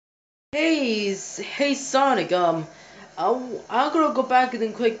Hey Sonic, I'm gonna go back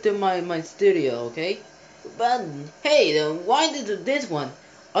and quick to my studio, okay? But hey, why did this one?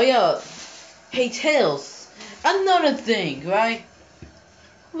 Oh yeah, hey Tails, another thing, right?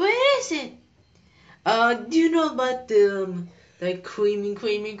 What is it? Do you know about the cream?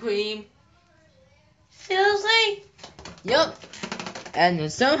 Seriously? Yup. And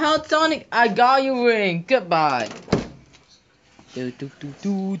somehow Sonic, I got your ring. Goodbye. Do do do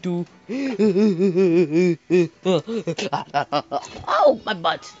do do. Oh, my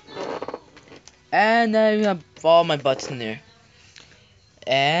butt. And I have all my butts in there.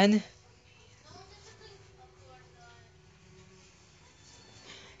 And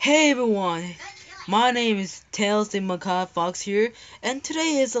hey everyone, my name is TailsMoctReact here, and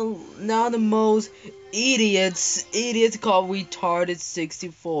today is now the most idiots called retarded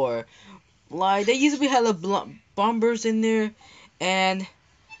 64. Like they usually have the bombers in there, and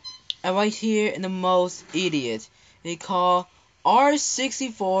right here in the most idiot they call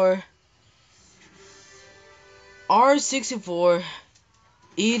R64 R64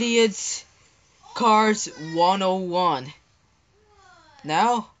 idiots karts 101.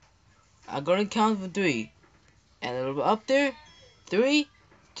 Now I'm gonna count from three. And it'll be up there. Three,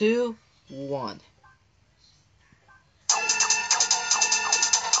 two, one.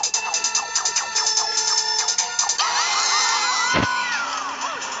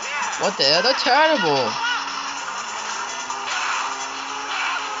 What the hell? That's terrible.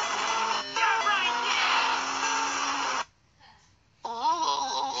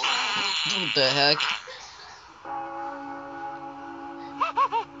 What the heck?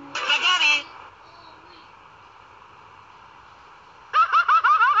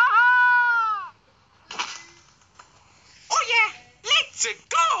 Oh yeah, let's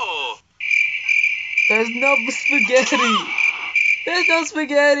go! There's no spaghetti. There's no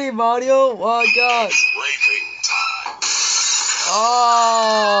spaghetti, Mario. Oh my god. Racing time.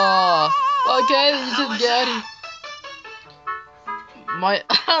 Oh. Okay, there's spaghetti. My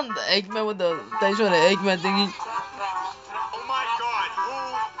the Eggman with the thanks for the Eggman thingy. Oh my god, who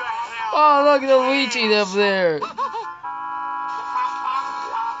the hell? Oh, look at Luigi up there.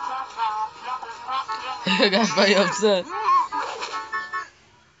 I got very upset.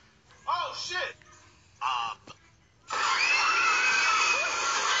 Oh shit!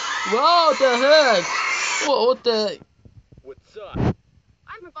 What the heck? What the heck? What's up?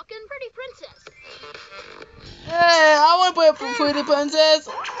 I'm a fucking pretty princess. Hey, I want to play a pretty princess.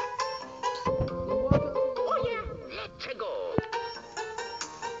 Oh yeah, let's go.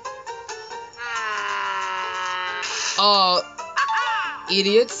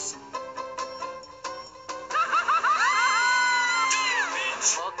 Idiots.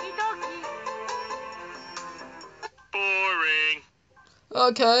 Okie dokie. Boring.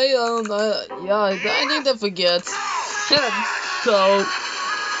 Okay, yeah, I need to forget. Toad.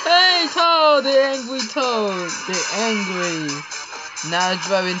 Hey, Toad, the angry Toad. The angry. Now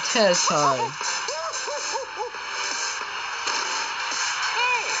driving test time.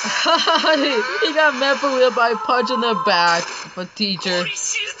 He got mad for real by punching the back of a teacher.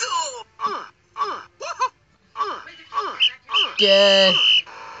 Yeah.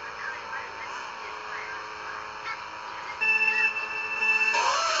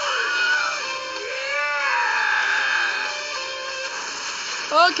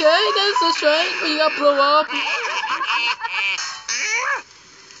 Okay, that's a strange, but you got blow up.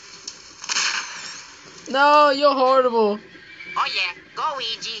 No, you're horrible. Oh yeah, go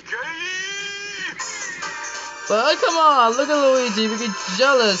Ouija. But come on, look at Luigi, we get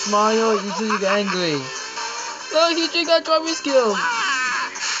jealous, Mario, you just get angry. Look, he just got driving skills.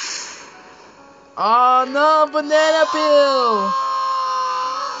 Oh no, banana peel!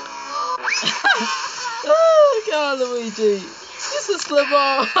 Oh god, Luigi, this is slip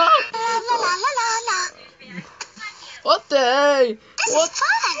off. What the heck? What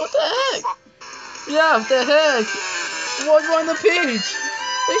the heck? Yeah, what the heck? What's on the page?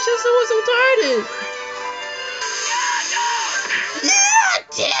 They should someone so retarded. Yeah,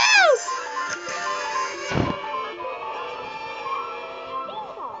 yes!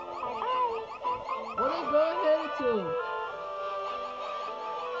 What are they going headed to?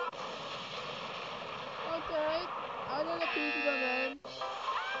 Okay, I know the pieces of man.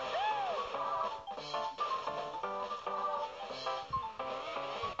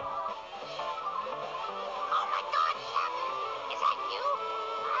 Oh my god, Kevin! Is that you?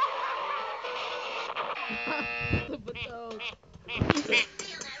 Stupid toad.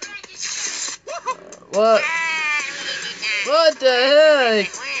 What? What the heck?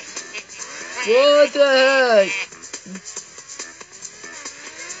 What the heck?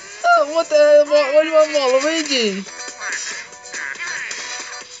 What the hell? What do you want, Waluigi?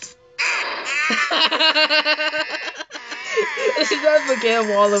 Should I forget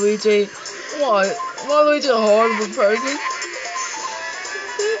Waluigi? What? Waluigi a horrible person?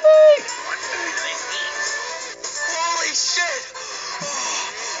 Holy shit!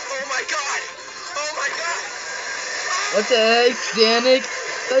 Oh my god! Oh my god! What the heck, Danik?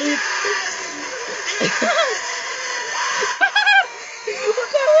 What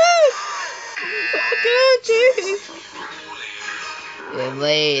the heck? Okay, jeez. You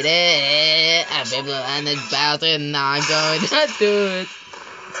lady, I'm people and the bathroom not going to do it.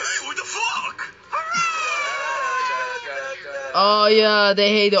 Hey, what the fuck? Oh yeah, they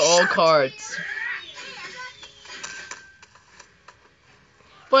hate all carts.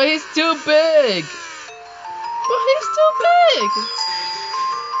 But he's too big. But he's too big.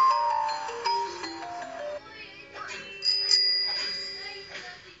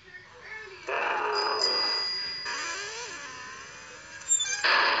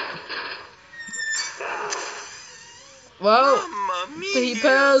 Well, Mamma he mia!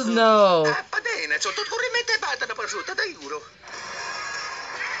 pals no. Padena, c'ho tutto rimette bata da prosciutta, dai giuro.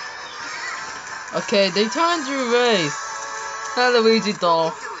 Okay, they turned to race. Hello, Luigi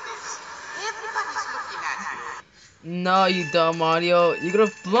doll. Everybody's looking at you. No, you dumb Mario. You're gonna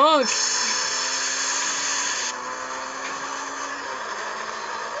flunk.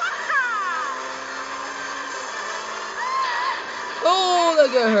 Oh,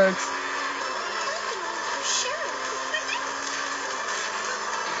 that guy hurts.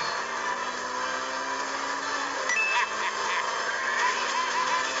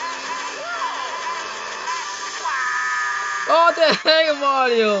 Oh, the heck,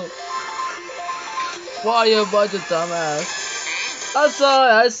 Mario. Mario, bunch of dumbass.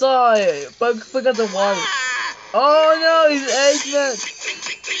 I saw it. But forgot the water. Oh no, he's Eggman.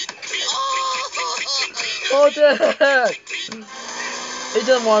 What the heck? He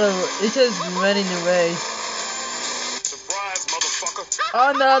just running away. Surprise, motherfucker.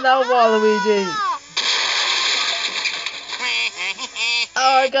 Oh no, no, Waluigi.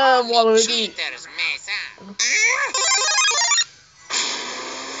 Oh, I got him, Waluigi. Cheaters, mesa.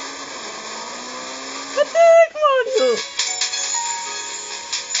 What the heck, Mario?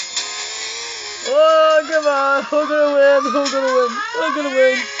 Oh, come on. Who's gonna win? Who's gonna win? Who's gonna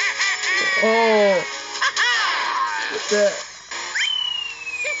win? Oh. What the?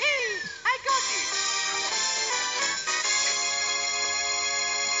 I got it.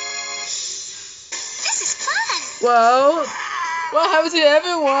 This is fun. Well, what happened to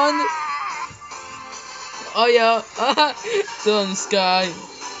everyone? Oh yeah, still in the sky.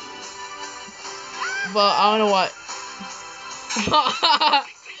 But I don't know why.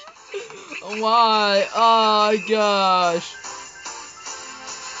 Why? Oh gosh.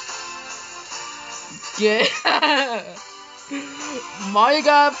 Yeah.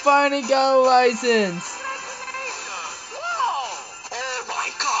 Mario finally got a license. Whoa! Oh my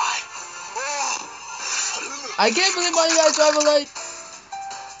god! Oh. I can't believe Mario got a driver license.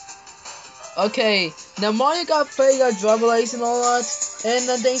 Okay, now Mario got driver license and all that. And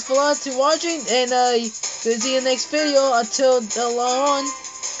thanks for watching. And we'll see you in the next video. Until on,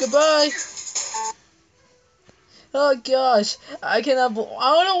 goodbye. Oh gosh, I cannot. I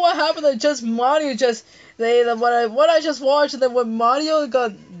don't know what happened. Just Mario what I just watched. That when Mario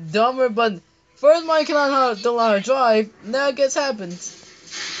got dumber, but first Mario don't know how to drive. Now it gets happens.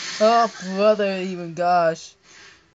 Oh brother, even gosh.